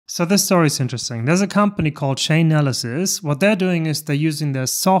So this story is interesting. There's a company called Chainalysis. What they're doing is they're using their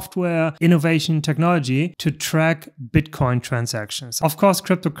software innovation technology to track Bitcoin transactions. Of course,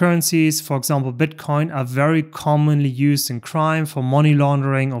 cryptocurrencies, for example, Bitcoin, are very commonly used in crime for money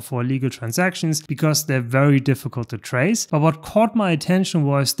laundering or for illegal transactions because they're very difficult to trace. But what caught my attention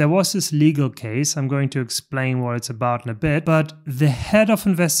was there was this legal case. I'm going to explain what it's about in a bit. But the head of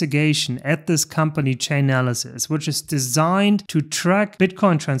investigation at this company, Chainalysis, which is designed to track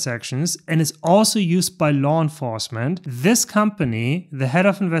Bitcoin transactions and is also used by law enforcement. This company, the head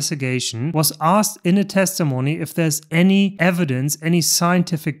of investigation, was asked in a testimony if there's any evidence, any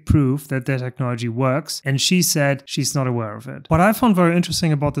scientific proof that their technology works, and she said she's not aware of it. What I found very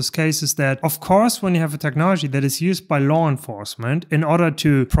interesting about this case is that, of course, when you have a technology that is used by law enforcement in order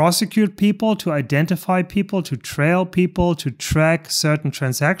to prosecute people, to identify people, to trail people, to track certain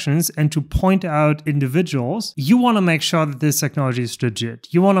transactions, and to point out individuals, you want to make sure that this technology is legit.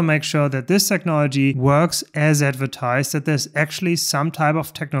 You want to make sure that this technology works as advertised, that there's actually some type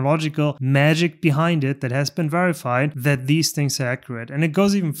of technological magic behind it that has been verified that these things are accurate. And it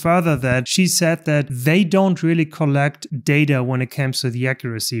goes even further that she said that they don't really collect data when it comes to the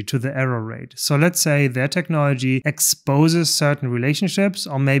accuracy, to the error rate. So let's say their technology exposes certain relationships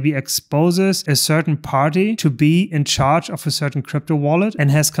or maybe exposes a certain party to be in charge of a certain crypto wallet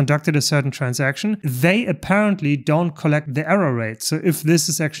and has conducted a certain transaction. They apparently don't collect the error rate. So if this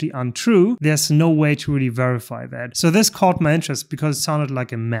is actually untrue, there's no way to really verify that. So this caught my interest because it sounded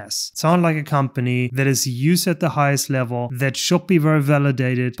like a mess. It sounded like a company that is used at the highest level, that should be very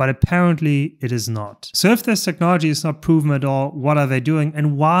validated, but apparently it is not. So if this technology is not proven at all, what are they doing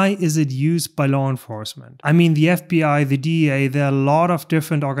and why is it used by law enforcement? I mean, the FBI, the DEA, there are a lot of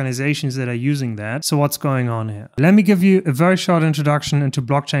different organizations that are using that. So what's going on here? Let me give you a very short introduction into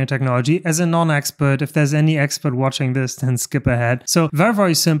blockchain technology as a non-expert. If there's any expert watching this, then skip ahead. So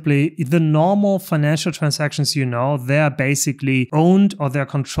very simply, the normal financial transactions, they are basically owned or they're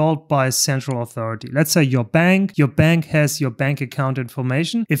controlled by a central authority. Let's say your bank has your bank account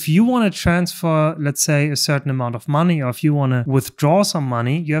information. If you want to transfer, let's say, a certain amount of money, or if you want to withdraw some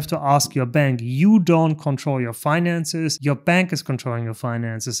money, you have to ask your bank. You don't control your finances. Your bank is controlling your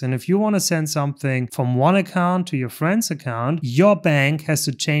finances. And if you want to send something from one account to your friend's account, your bank has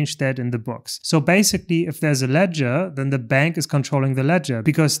to change that in the books. So basically, if there's a ledger, then the bank is controlling the ledger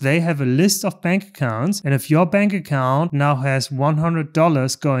because they have a list of bank accounts. And if your bank account now has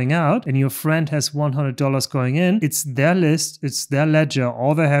 $100 going out and your friend has $100 going in, it's their list, it's their ledger.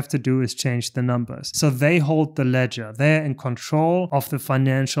 All they have to do is change the numbers. So they hold the ledger. They're in control of the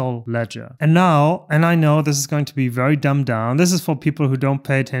financial ledger. And I know this is going to be very dumbed down. This is for people who don't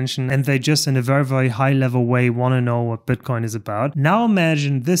pay attention and they just in a very, very high level way want to know what Bitcoin is about. Now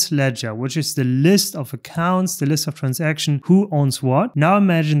imagine this ledger, which is the list of accounts, the list of transactions, who owns what. Now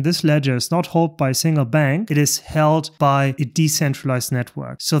imagine this ledger is not held by a single bank. It is held by a decentralized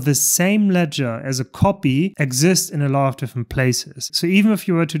network. So the same ledger as a copy exists in a lot of different places. So even if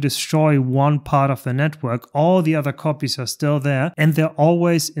you were to destroy one part of the network, all the other copies are still there and they're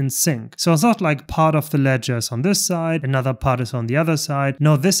always in sync. So it's not like part of the ledger is on this side, another part is on the other side.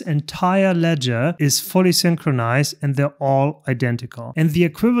 No, this entire ledger is fully synchronized and they're all identical. And the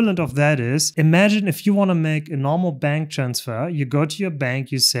equivalent of that is, imagine if you want to make a normal bank transfer, you go to your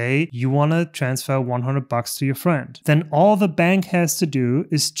bank, you say you want to transfer $100 to your friend. Then all the bank has to do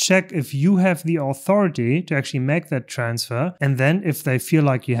is check if you have the authority to actually make that transfer. And then if they feel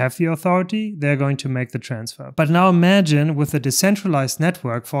like you have the authority, they're going to make the transfer. But now imagine with a decentralized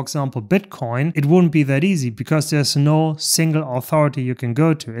network, for example, Bitcoin, it wouldn't be that easy because there's no single authority you can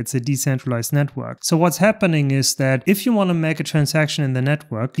go to. It's a decentralized network. So what's happening is that if you want to make a transaction in the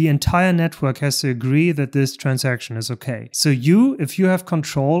network, the entire network has to agree that this transaction is okay. So if you have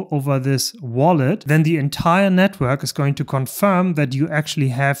control over this wallet, then the entire network is going to confirm that you actually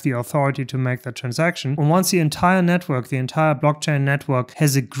have the authority to make that transaction. And once the entire network, the entire blockchain network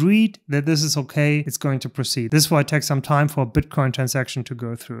has agreed that this is okay, it's going to proceed. This is why it takes some time for a Bitcoin transaction to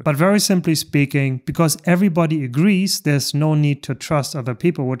go through. But very simply speaking, because everybody agrees, there's no need to trust other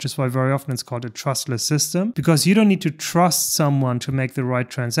people, which is why very often it's called a trustless system, because you don't need to trust someone to make the right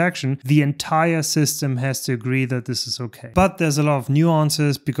transaction. The entire system has to agree that this is okay. But there's a lot of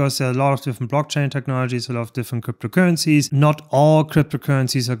nuances because there are a lot of different blockchain technologies, a lot of different cryptocurrencies. Not all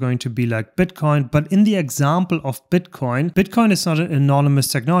cryptocurrencies are going to be like Bitcoin, but in the example of Bitcoin, Bitcoin is not an anonymous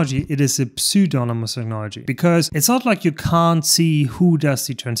technology, it is a pseudonymous technology because it's not like you can't see who does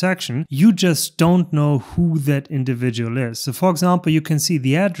the transaction, you just don't know who that individual is. So for example, you can see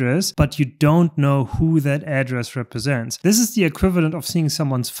the address, but you don't know who that address represents. This is the equivalent of seeing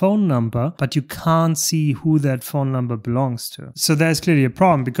someone's phone number, but you can't see who that phone number belongs to. So there's clearly a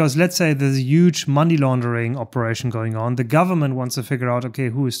problem, because let's say there's a huge money laundering operation going on. The government wants to figure out, okay,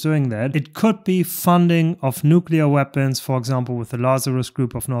 who is doing that? It could be funding of nuclear weapons, for example, with the Lazarus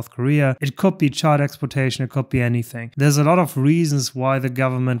Group of North Korea. It could be child exploitation. It could be anything. There's a lot of reasons why the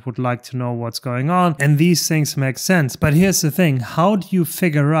government would like to know what's going on, and these things make sense. But here's the thing. How do you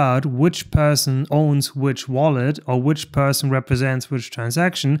figure out which person owns which wallet or which person represents which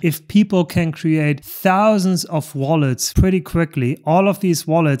transaction if people can create thousands of wallets pretty quickly? All of these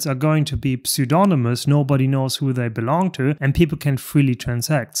wallets are going to be pseudonymous. Nobody knows who they belong to, and people can freely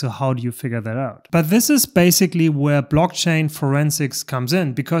transact. So how do you figure that out? But this is basically where blockchain forensics comes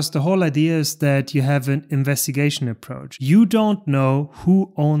in, because the whole idea is that you have an investigation approach. You don't know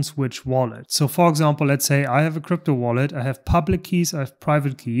who owns which wallet. So for example, let's say I have a crypto wallet. I have public keys. I have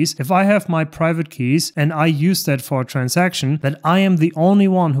private keys. If I have my private keys and I use that for a transaction, then I am the only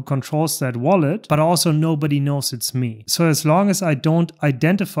one who controls that wallet, but also nobody knows it's me. So as long as I don't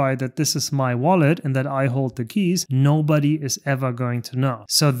identify that this is my wallet and that I hold the keys, nobody is ever going to know.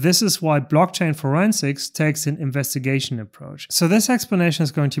 So this is why blockchain forensics takes an investigation approach. So this explanation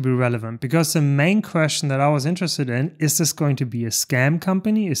is going to be relevant, because the main question that I was interested in, is this going to be a scam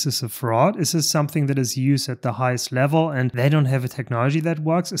company? Is this a fraud? Is this something that is used at the highest level and they don't have a technology that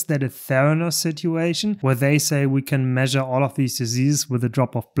works? Is that a Theranos situation where they say we can measure all of these diseases with a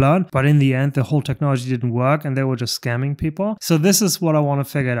drop of blood, but in the end the whole technology didn't work and they were just scamming people? So this is what I want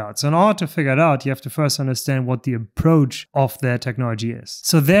to figure out. So in order to figure it out, you have to first understand what the approach of their technology is.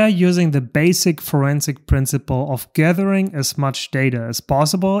 So they're using the basic forensic principle of gathering as much data as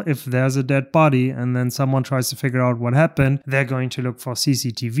possible. If there's a dead body and then someone tries to figure out what happened, they're going to look for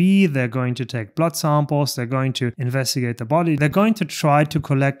CCTV, they're going to take blood samples, they're going to investigate the body, they're going to try to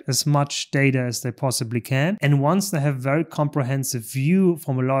collect as much data as they possibly can. And once they have very comprehensive view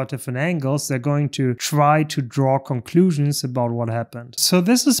from a lot of different angles, they're going to try to draw conclusions about what happened. So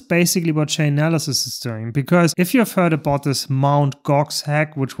this is basically what Chainalysis is doing, because if you've heard about this Mt. Gox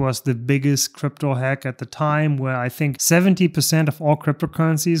hack, which was the biggest crypto hack at the time, where I think 70% of all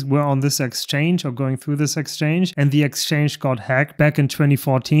cryptocurrencies were on this exchange or going through this exchange, and the exchange got hacked back in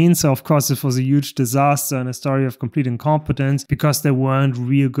 2014. So of course this was a huge disaster and a story of complete incompetence, because there weren't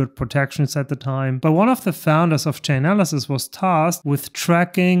real good protections at the time. But one of the founders of Chainalysis was tasked with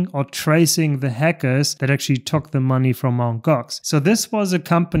tracking or tracing the hackers that actually took the money from Mt. Gox. So this was a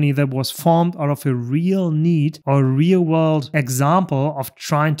company that was formed out of a real need or a real world example of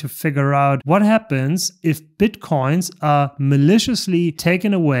trying to figure out what happens if Bitcoins are maliciously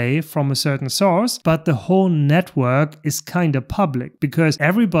taken away from a certain source, but the whole network is kind of public, because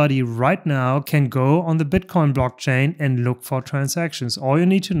everybody right now can go on the Bitcoin blockchain and look for transactions. All you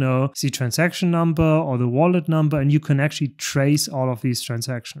need to know is the transaction number or the wallet number, and you can actually trace all of these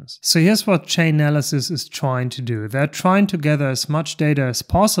transactions. So here's what Chainalysis is trying to do. They're trying to gather as much data as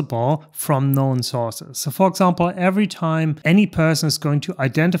possible from known sources. So for example, every time any person is going to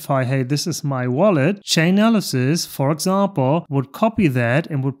identify, hey, this is my wallet, Chainalysis, for example, would copy that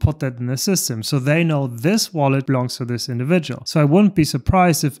and would put that in the system. So they know this wallet belongs to this individual. So I wouldn't be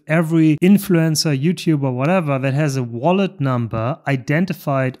surprised if every influencer, YouTuber, whatever, that has a wallet number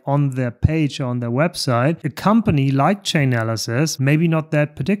identified on their page or on their website, a company like Chainalysis, maybe not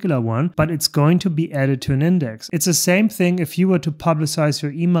that particular one, but it's going to be added to an index. It's the same thing if you were to publicize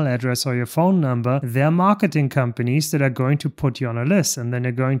your email address or your phone number. There are marketing companies that are going to put you on a list, and then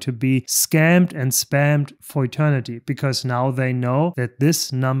you're going to be scammed and spammed for eternity, because now they know that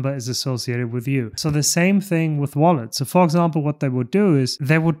this number is associated with you. So the same thing with wallets. So for example, what they would do is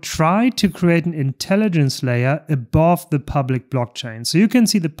they would try to create an intelligence layer above the public blockchain. So you can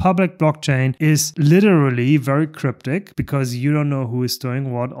see the public blockchain is literally very cryptic, because you don't know who is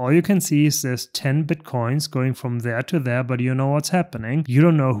doing what. All you can see is there's 10 Bitcoins going from there to there, but you know what's happening. You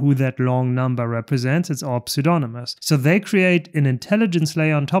don't know who that long number represents. It's all pseudonymous. So they create an intelligence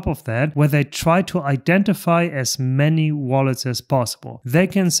layer on top of that, where they try to identify as many wallets as possible. They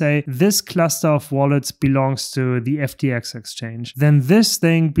can say this cluster of wallets belongs to the FTX exchange. Then this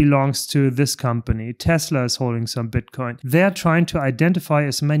thing belongs to this company. Tesla is holding some Bitcoin. They're trying to identify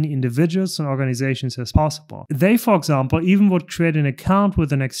as many individuals and organizations as possible. They, for example, even would create an account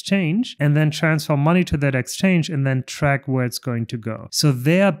with an exchange and then transfer money to that exchange and then track where it's going to go. So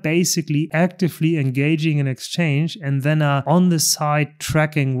they are basically actively engaging in exchange and then are on the side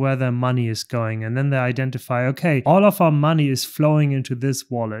tracking where their money is going. And then they identify, okay, all of our money is flowing into this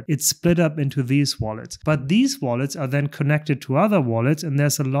wallet. It's split up into these wallets. But these wallets are then connected to other wallets, and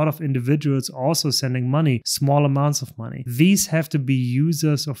there's a lot of individuals also sending money, small amounts of money. These have to be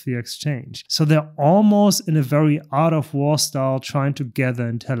users of the exchange. So they're almost in a very art of war style trying to gather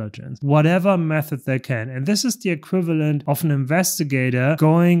intelligence, whatever method they can. And this is the equivalent equivalent of an investigator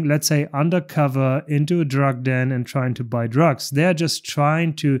going, let's say, undercover into a drug den and trying to buy drugs. They're just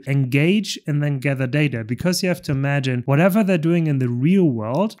trying to engage and then gather data, because you have to imagine whatever they're doing in the real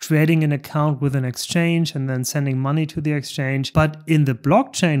world, creating an account with an exchange and then sending money to the exchange. But in the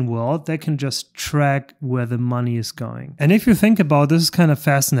blockchain world, they can just track where the money is going. And if you think about this, is kind of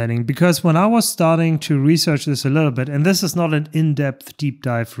fascinating, because when I was starting to research this a little bit, and this is not an in-depth deep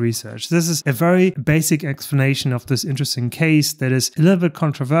dive research, this is a very basic explanation of this interesting case that is a little bit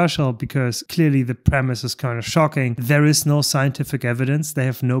controversial, because clearly the premise is kind of shocking. There is no scientific evidence. They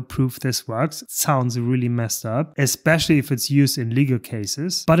have no proof this works. It sounds really messed up, especially if it's used in legal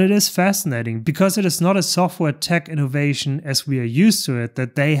cases. But it is fascinating because it is not a software tech innovation as we are used to it,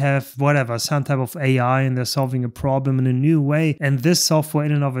 that they have whatever, some type of AI and they're solving a problem in a new way, and this software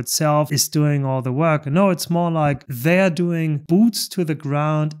in and of itself is doing all the work. No, it's more like they're doing boots to the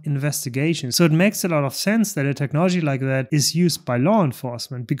ground investigation. So it makes a lot of sense that a technology like that is used by law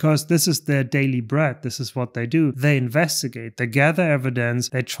enforcement, because this is their daily bread. This is what they do. They investigate, they gather evidence,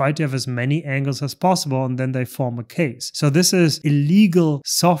 they try to have as many angles as possible, and then they form a case. So this is illegal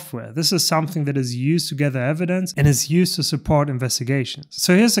software. This is something that is used to gather evidence and is used to support investigations.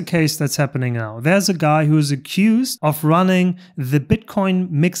 So here's a case that's happening now. There's a guy who is accused of running the Bitcoin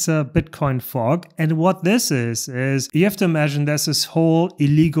mixer Bitcoin fork. And what this is you have to imagine there's this whole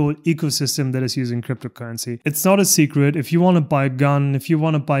illegal ecosystem that is using cryptocurrency. It's not a secret. If you want to buy a gun, if you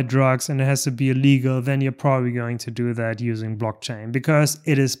want to buy drugs and it has to be illegal, then you're probably going to do that using blockchain, because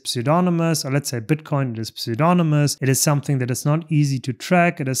it is pseudonymous, or let's say Bitcoin, it is pseudonymous. It is something that is not easy to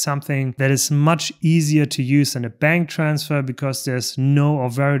track. It is something that is much easier to use than a bank transfer, because there's no or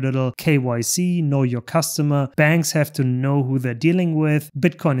very little KYC, know your customer. Banks have to know who they're dealing with.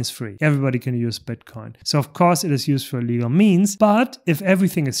 Bitcoin is free. Everybody can use Bitcoin. So of course it is used for legal means, but if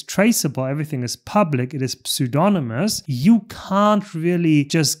everything is traceable, everything is public, it is pseudonymous, you can't really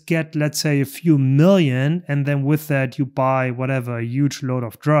just get, let's say, a few million, and then with that you buy whatever, a huge load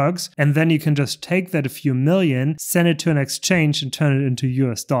of drugs, and then you can just take that a few million, send it to an exchange and turn it into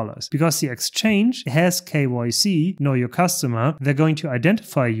US dollars. Because the exchange has KYC, know your customer, they're going to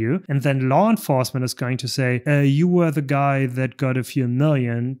identify you, and then law enforcement is going to say, you were the guy that got a few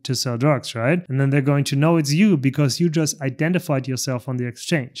million to sell drugs, right? And then they're going to know it's you because you just identified yourself on the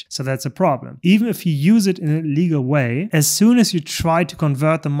exchange. So that's a problem. Even if you use it in a legal way, as soon as you try to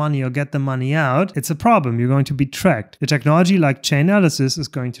convert the money or get the money out, it's a problem. You're going to be tracked. The technology like Chainalysis is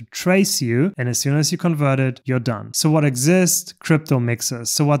going to trace you, and as soon as you convert it, you're done. So what exists? Crypto mixers.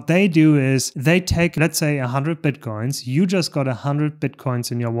 So what they do is they take, let's say, 100 Bitcoins. You just got 100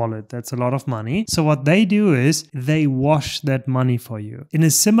 Bitcoins in your wallet. That's a lot of money. So what they do is they wash that money for you in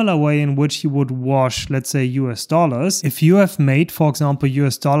a similar way in which you would wash, let's say, US dollars. If you have made, for example,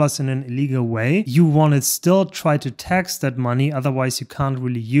 US dollars in an illegal way, you want to still try to tax that money. Otherwise, you can't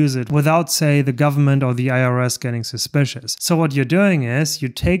really use it without, say, the government or the IRS getting suspicious. So what you're doing is you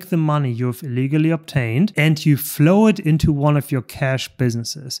take the money you've illegally obtained and you flow it into one of your cash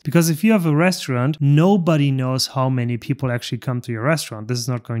businesses. Because if you have a restaurant, nobody knows how many people actually come to your restaurant. This is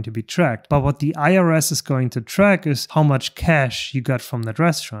not going to be tracked. But what the IRS is going to track is how much cash you got from that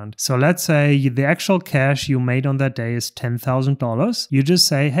restaurant. So let's say the actual cash you made on that day is $10,000. You just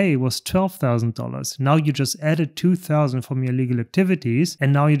say, hey, it was $12,000. Now you just added $2,000 from your legal activities,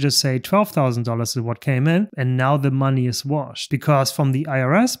 and now you just say $12,000 is what came in, and now the money is washed. Because from the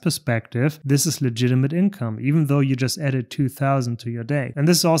IRS perspective, this is legitimate income, even though you just added $2,000 to your day. And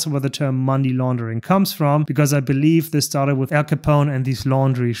this is also where the term money laundering comes from, because I believe this started with Al Capone and these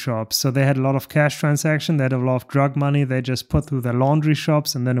laundry shops. So they had a lot of cash transaction, they had a lot of drug money, they just put through their laundry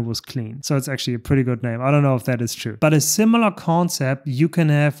shops, and then it was clean. So it's actually a pretty good name. I don't know if that is true. But a similar concept you can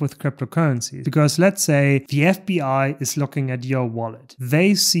have with cryptocurrencies. Because let's say the FBI is looking at your wallet.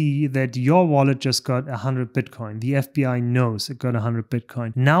 They see that your wallet just got 100 Bitcoin. The FBI knows it got 100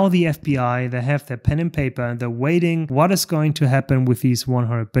 Bitcoin. Now the FBI, they have their pen and paper and they're waiting what is going to happen with these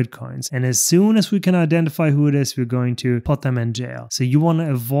 100 Bitcoins. And as soon as we can identify who it is, we're going to put them in jail. So you want to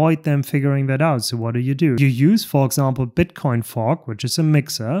avoid them figuring that out. So what do? You use, for example, Bitcoin fork, which is a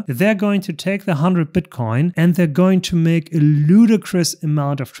mixer. They're going to take the 100 Bitcoin and they're going to make a ludicrous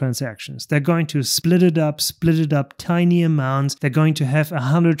amount of transactions. They're going to split it up, tiny amounts. They're going to have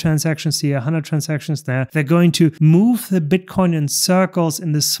 100 transactions here, 100 transactions there. They're going to move the Bitcoin in circles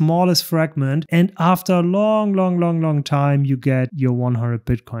in the smallest fragment. And after a long time, you get your 100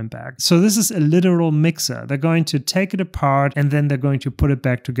 Bitcoin back. So this is a literal mixer. They're going to take it apart and then they're going to put it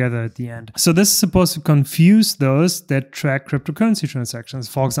back together at the end. So this is supposed to confuse those that track cryptocurrency transactions,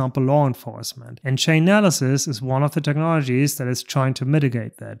 for example, law enforcement. And Chainalysis is one of the technologies that is trying to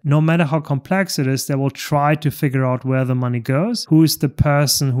mitigate that. No matter how complex it is, they will try to figure out where the money goes, who is the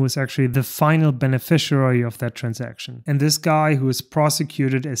person who is actually the final beneficiary of that transaction. And this guy who is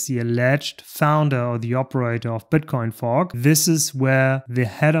prosecuted as the alleged founder or the operator of Bitcoin Fork, this is where the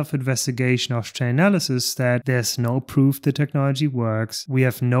head of investigation of Chainalysis said there's no proof the technology works, we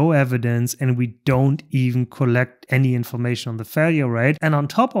have no evidence, and we don't even collect any information on the failure rate. And on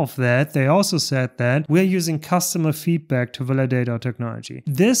top of that, they also said that we're using customer feedback to validate our technology.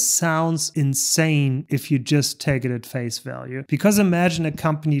 This sounds insane if you just take it at face value. Because imagine a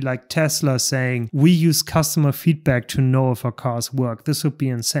company like Tesla saying, we use customer feedback to know if our cars work. This would be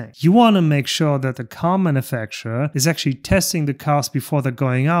insane. You want to make sure that the car manufacturer is actually testing the cars before they're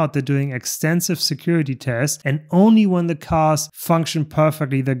going out. They're doing extensive security tests, and only when the cars function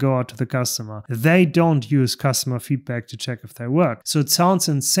perfectly, they go out to the customer. They don't use customer feedback to check if they work. So it sounds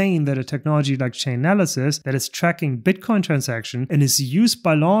insane that a technology like Chainalysis that is tracking Bitcoin transaction and is used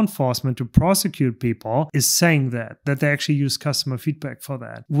by law enforcement to prosecute people is saying that they actually use customer feedback for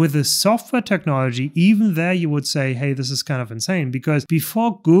that. With a software technology, even there you would say, hey, this is kind of insane, because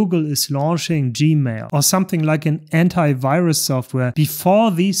before Google is launching Gmail or something like an antivirus software,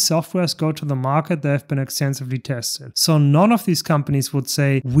 before these softwares go to the market, they have been extensively tested. So none of these companies would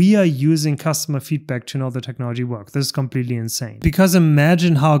say, we are using customer feedback to know the technology works. This is completely insane. Because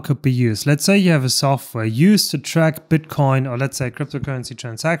imagine how it could be used. Let's say you have a software used to track Bitcoin or let's say cryptocurrency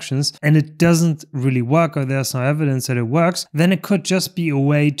transactions, and it doesn't really work, or there's no evidence that it works, then it could just be a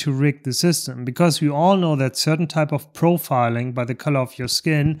way to rig the system, because we all know that certain type of profiling by the color of your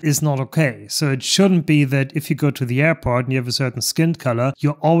skin is not okay. So it shouldn't be that if you go to the airport and you have a certain skin color,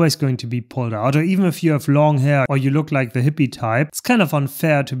 you're always going to be pulled out. Or even if you have long hair or you look like the hippie type, it's kind of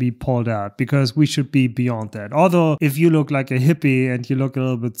unfair to be pulled out, because we should be beyond that. Although if you look like a hippie and you look a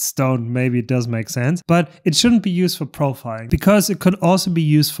little bit stoned, maybe it does make sense, but it shouldn't be used for profiling, because it could also be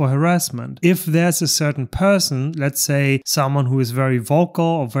used for harassment. If there's a certain person, let's say someone who is very vocal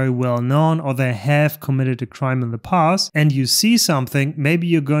or very well known, or they have committed a crime in the past, and you see something, maybe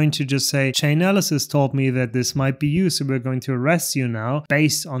you're going to just say, Chainalysis told me that this might be used, so we're going to arrest you now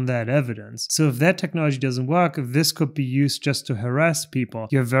based on that evidence. So if that technology doesn't work, this could be used just to harass people.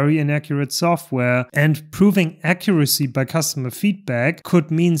 You have very inaccurate software, and proving accuracy by customer feedback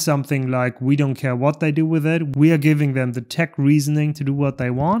could mean something like, we don't care what they do with it, we are giving them the tech reasoning to do what they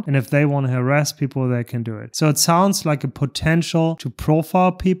want, and if they want to harass people, they can do it. So it sounds like a potential to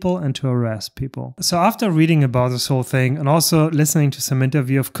profile people and to harass people. So after reading about this whole thing and also listening to some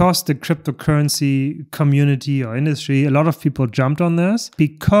interview, of course the cryptocurrency community or industry, a lot of people jumped on this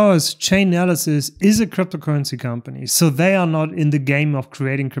because Chainalysis is a cryptocurrency company. So they are not in the game of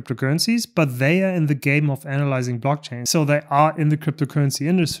creating cryptocurrencies, but they are in the game of analyzing blockchains. So they are in the cryptocurrency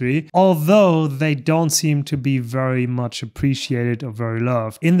industry, although they don't seem to be very much appreciated or very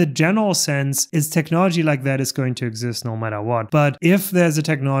loved. In the general sense, it's technology like that is going to exist no matter what. But if there's a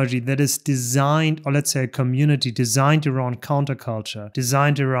technology that is designed, or let's say a community designed around counterculture,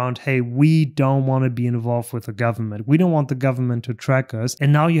 designed around, hey, we don't want to be involved with the government, we don't want the government to track us,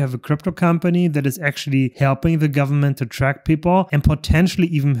 and now you have a crypto company that is actually helping the government to track people and potentially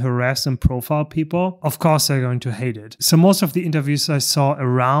even harass and profile people, of course they're going to hate it. So most of the interviews I saw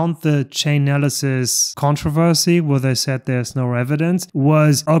around the Chainalysis controversy, where they said there's no evidence,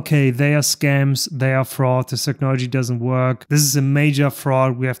 was, okay, they are scams, they are fraud, this technology doesn't work, this is a major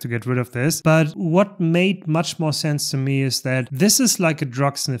fraud, we have to get rid of this. But what made much more sense to me is that this is like a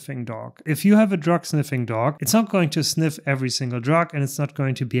drug sniffing dog. If you have a drug sniffing dog, it's not going to sniff every single drug, and it's not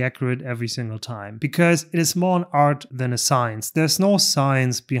going to be accurate every single time, because it is more an art than a science. There's no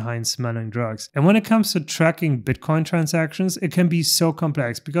science behind smelling drugs. And when it comes to tracking Bitcoin transactions, it can be so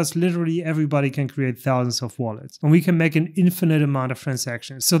complex, because literally everybody can create thousands of wallets, and we can make an infinite amount of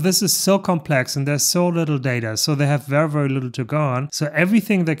transactions. So this is so complex, and there's so little data, so they have very, very little to go on. So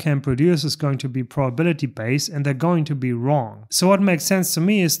everything they can produce is going to be probability based, and they're going to be wrong. So what makes sense to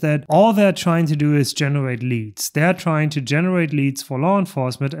me is that all they're trying to do is generate leads. They're trying to generate leads for law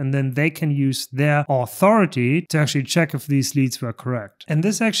enforcement, and then they can use their authority to actually check if these leads were correct. And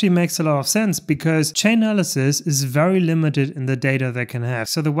this actually makes a lot of sense, because Chainalysis is very limited in the data they can have.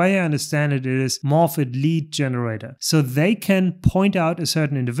 So the way I understand it is more of a lead generator. So they can point out a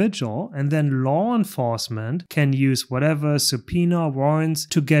certain individual, and then law enforcement can use whatever subpoena warrants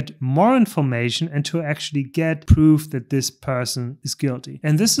to get more information and to actually get proof that this person is guilty.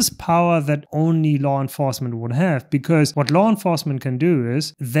 And this is power that only law enforcement would have, because what law enforcement can do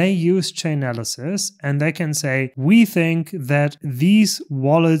is they use Chainalysis and they can say, we think that these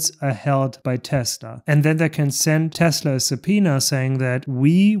wallets are held by Tesla. and then they can send Tesla a subpoena saying that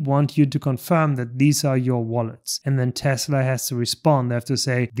we want you to confirm that these are your wallets. And then Tesla has to respond. They have to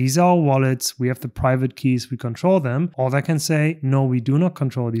say, these are our wallets, we have the private keys, we control them. Or they can say, no, we do not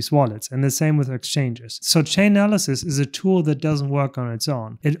control these wallets. And the same with exchanges. So Chainalysis is a tool that doesn't work on its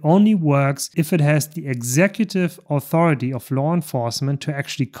own. It only works if it has the executive authority of law enforcement to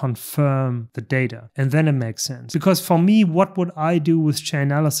actually confirm the data. And then it makes sense. Because for me, what would I do with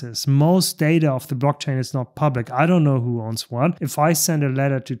Chainalysis? Most data of the blockchain is not public. I don't know who owns what. If I send a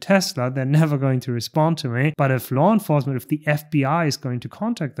letter to Tesla, they're never going to respond to me. But if law enforcement, if the FBI is going to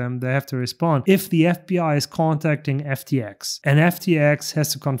contact them, they have to respond. If the FBI is contacting FTX and FTX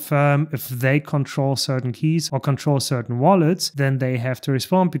has to confirm if they control certain keys or control certain wallets, then they have to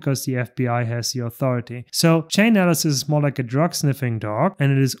respond because the FBI has the authority. So Chainalysis is more like a drug sniffing dog,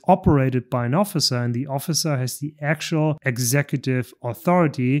 and it is operated by an officer, and the officer has the actual executive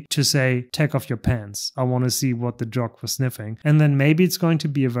authority to say, take off your pants. I want to see what the dog was sniffing. And then maybe it's going to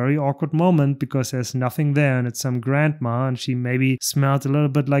be a very awkward moment because there's nothing there and it's some grandma and she maybe smelled a little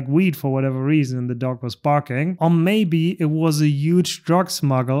bit like weed for whatever reason and the dog was barking. Or maybe it was a huge drug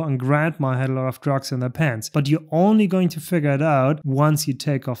smuggle and grandma had a lot of drugs in their pants. But you're only going to figure it out once you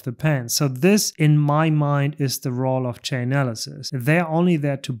take off the pants. So this, in my mind, is the role of Chainalysis. They're only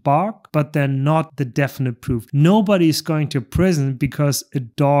there to bark, but they're not the definite proof. Nobody's going to prison because a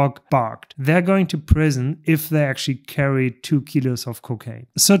dog barked. They're going to prison if they actually carry 2 kilos of cocaine.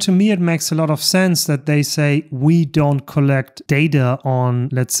 So to me, it makes a lot of sense that they say we don't collect data on,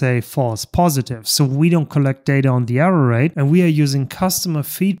 let's say, false positives. So we don't collect data on the error rate, and we are using customer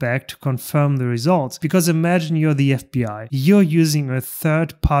feedback to confirm the results. Because imagine you're the FBI. You're using a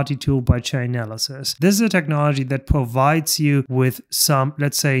third-party tool by Chainalysis. This is a technology that provides you with some,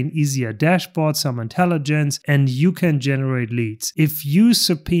 let's say, an easier dashboard, some intelligence, and you can generate leads. If you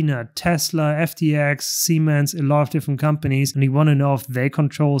subpoena Tesla, FTX, Siemens, a lot of different companies, and you want to know if they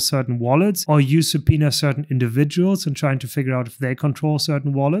control certain wallets, or you subpoena certain individuals and trying to figure out if they control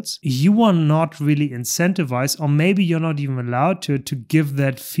certain wallets, you are not really incentivized, or maybe you're not even allowed to give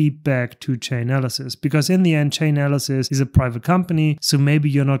that feedback to Chainalysis. Because in the end, Chainalysis is a private company, so maybe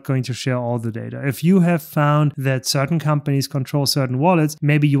you're not going to share all the data. If you have found that certain companies control certain wallets,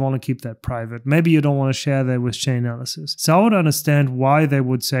 maybe you want to keep that private. Maybe you don't want to share that with Chainalysis. So I would understand why they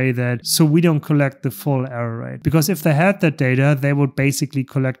would say that, so we don't collect the full error rate. Because if they had that data, they would basically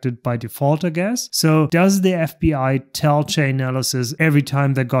collect it by default, I guess. So does the FBI tell Chainalysis every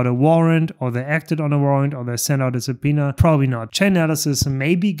time they got a warrant, or they acted on a warrant, or they sent out a subpoena? Probably not. Chainalysis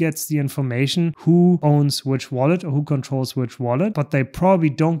maybe gets the information who owns which wallet or who controls which wallet, but they probably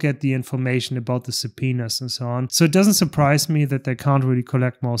don't get the information about the subpoenas and so on. So it doesn't surprise me that they can't really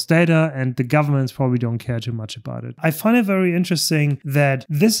collect most data, and the governments probably don't care too much about it. I find it very interesting that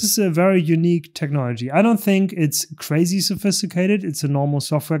this is a very unique technology. I don't think it's crazy sophisticated. It's a normal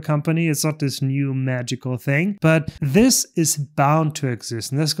software company. It's not this new magical thing, but this is bound to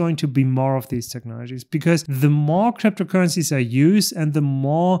exist. And there's going to be more of these technologies because the more cryptocurrencies are used and the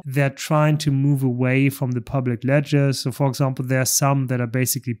more they're trying to move away from the public ledger. So for example, there are some that are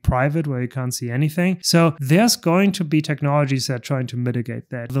basically private where you can't see anything. So there's going to be technologies that are trying to mitigate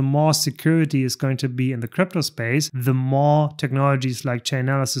that. The more security is going to be in the crypto space, the more technologies like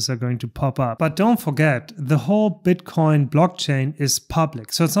Chainalysis are going to pop up. But don't forget, the whole Bitcoin blockchain is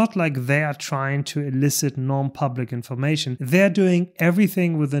public. So it's not like they are trying to elicit non-public information. They're doing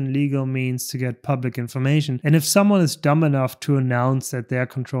everything within legal means to get public information. And if someone is dumb enough to announce that they're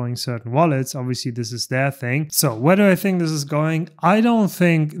controlling certain wallets, obviously this is their thing. So where do I think this is going? I don't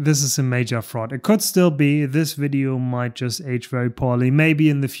think this is a major fraud. It could still be. This video might just age very poorly. Maybe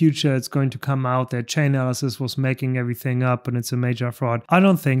in the future it's going to come out that Chainalysis was making everything up and it's a major fraud. I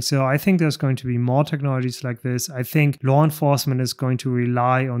don't think so. I think there's going to be more technologies like this. I think law enforcement is going to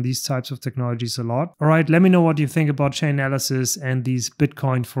rely on these types of technologies a lot. All right, let me know what you think about Chainalysis and these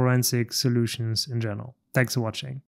Bitcoin forensic solutions in general. Thanks for watching.